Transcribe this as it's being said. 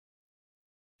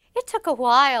it took a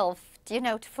while, you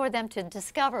know, for them to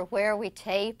discover where we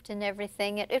taped and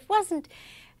everything. It wasn't,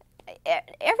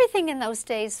 everything in those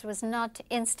days was not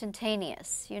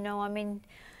instantaneous, you know, I mean,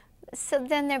 so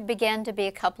then there began to be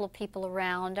a couple of people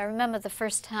around. I remember the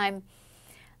first time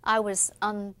I was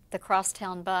on the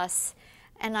crosstown bus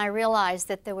and I realized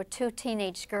that there were two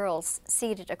teenage girls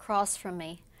seated across from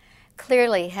me,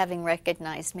 clearly having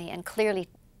recognized me and clearly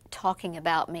talking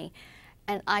about me,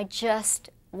 and I just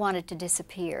wanted to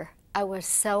disappear. I was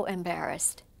so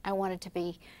embarrassed. I wanted to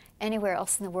be anywhere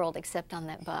else in the world except on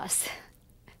that bus.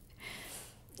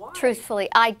 Why? Truthfully,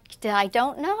 I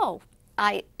don't know.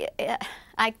 I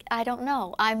don't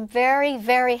know. I'm very,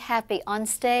 very happy on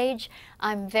stage.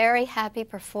 I'm very happy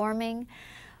performing,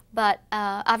 but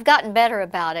I've gotten better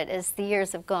about it as the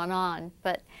years have gone on.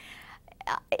 But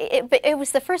it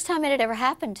was the first time it had ever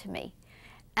happened to me.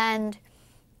 And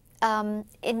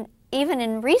even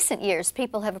in recent years,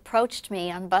 people have approached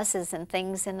me on buses and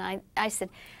things, and I said,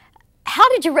 "How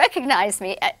did you recognize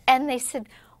me?" And they said,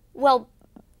 "Well,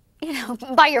 you know,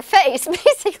 by your face,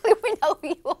 basically, we know who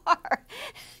you are."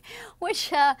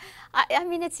 Which, I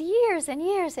mean, it's years and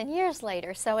years and years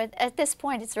later, so at this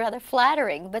point it's rather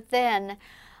flattering, but then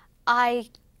I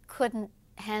couldn't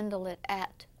handle it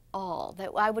at all.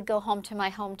 That I would go home to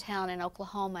my hometown in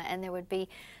Oklahoma and there would be,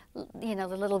 you know,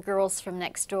 the little girls from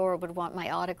next door would want my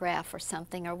autograph or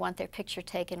something, or want their picture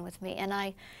taken with me, and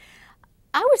I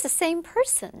was the same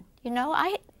person, you know.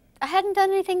 I hadn't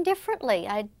done anything differently.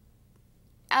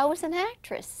 I was an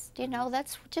actress, you know,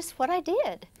 that's just what I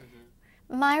did.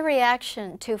 Mm-hmm. My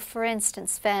reaction to, for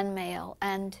instance, fan mail,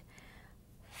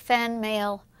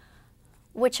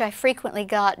 which I frequently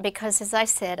got because, as I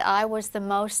said, I was the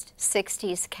most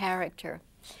 60s character.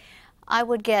 I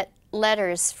would get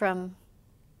letters from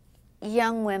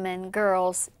young women,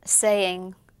 girls,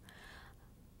 saying,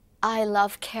 "I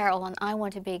love Carol and I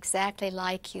want to be exactly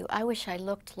like you. I wish I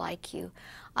looked like you."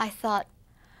 I thought,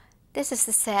 this is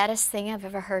the saddest thing I've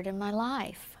ever heard in my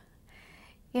life.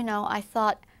 You know, I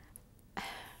thought,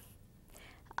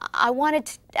 I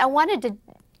wanted to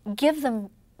give them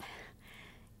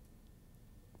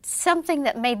something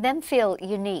that made them feel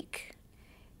unique.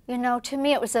 You know, to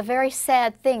me it was a very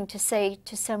sad thing to say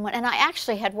to someone, and I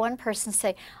actually had one person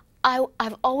say,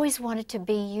 I've always wanted to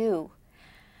be you.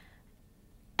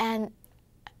 And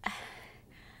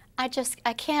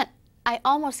I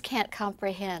almost can't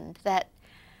comprehend that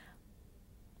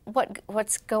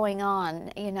what's going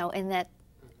on, you know, in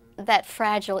that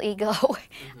fragile ego.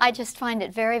 I just find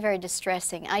it very, very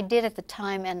distressing. I did at the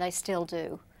time, and I still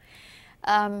do.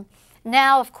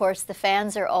 Now, of course, the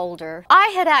fans are older. I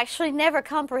had actually never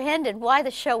comprehended why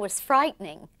the show was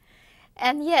frightening.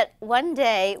 And yet, one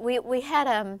day, we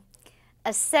had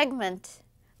a segment,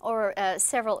 or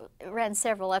ran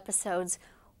several episodes,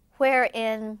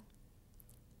 wherein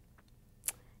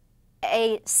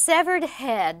a severed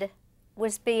head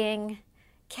was being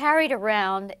carried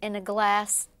around in a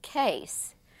glass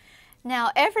case.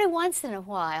 Now, every once in a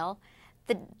while,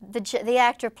 the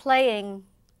actor playing,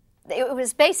 it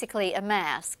was basically a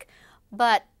mask,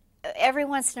 but every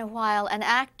once in a while, an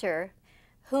actor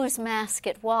whose mask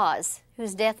it was,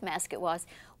 whose death mask it was,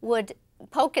 would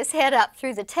poke his head up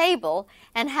through the table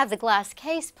and have the glass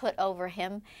case put over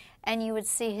him, and you would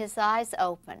see his eyes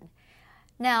open.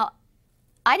 Now,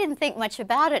 I didn't think much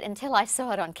about it until I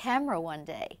saw it on camera one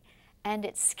day, and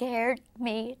it scared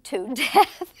me to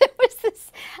death. It was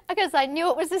this, because I knew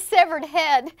it was a severed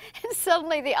head, and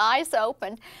suddenly the eyes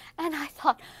opened, and I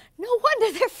thought, no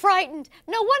wonder they're frightened.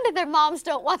 No wonder their moms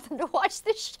don't want them to watch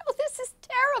this show. This is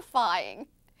terrifying.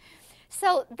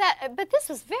 So but this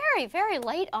was very, very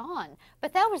late on.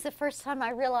 But that was the first time I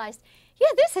realized,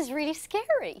 yeah, this is really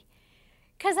scary.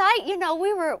 Because you know,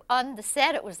 we were on the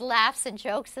set, it was laughs and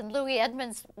jokes, and Louis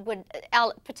Edmonds would,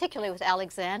 particularly with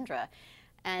Alexandra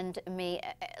and me,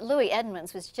 Louis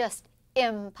Edmonds was just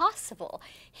impossible.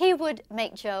 He would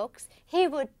make jokes, he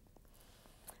would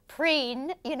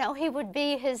preen, you know, he would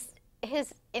be his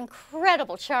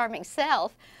incredible, charming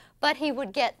self, but he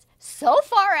would get so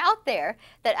far out there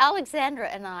that Alexandra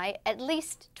and I, at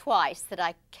least twice that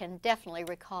I can definitely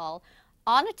recall,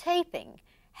 on a taping,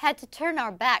 had to turn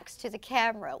our backs to the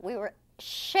camera. We were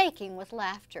shaking with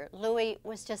laughter. Louis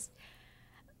was just,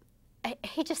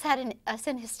 he just had us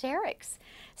in hysterics.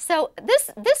 So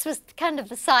this was kind of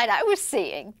the side I was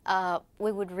seeing.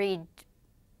 We would read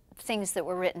things that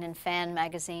were written in fan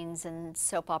magazines and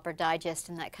Soap Opera Digest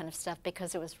and that kind of stuff,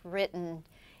 because it was written,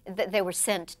 they were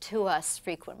sent to us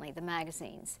frequently, the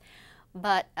magazines.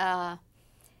 But I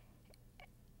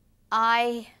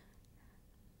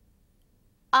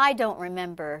don't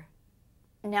remember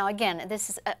Now again, this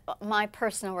is my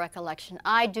personal recollection.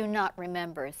 I do not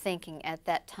remember thinking at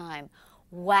that time,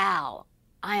 wow,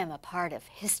 I am a part of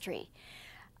history.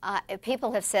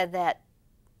 People have said that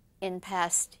in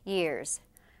past years.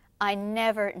 I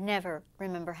never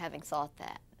remember having thought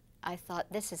that. I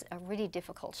thought this is a really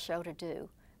difficult show to do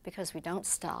because we don't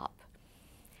stop.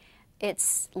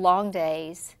 It's long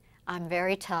days. I'm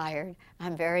very tired.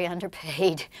 I'm very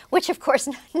underpaid, which of course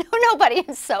nobody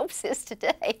in soaps is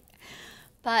today.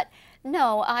 But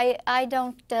no, I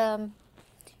don't,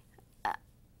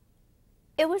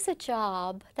 it was a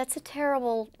job. That's a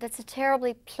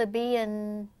terribly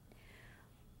plebeian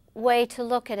way to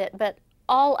look at it, but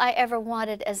all I ever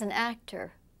wanted as an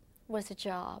actor was a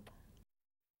job.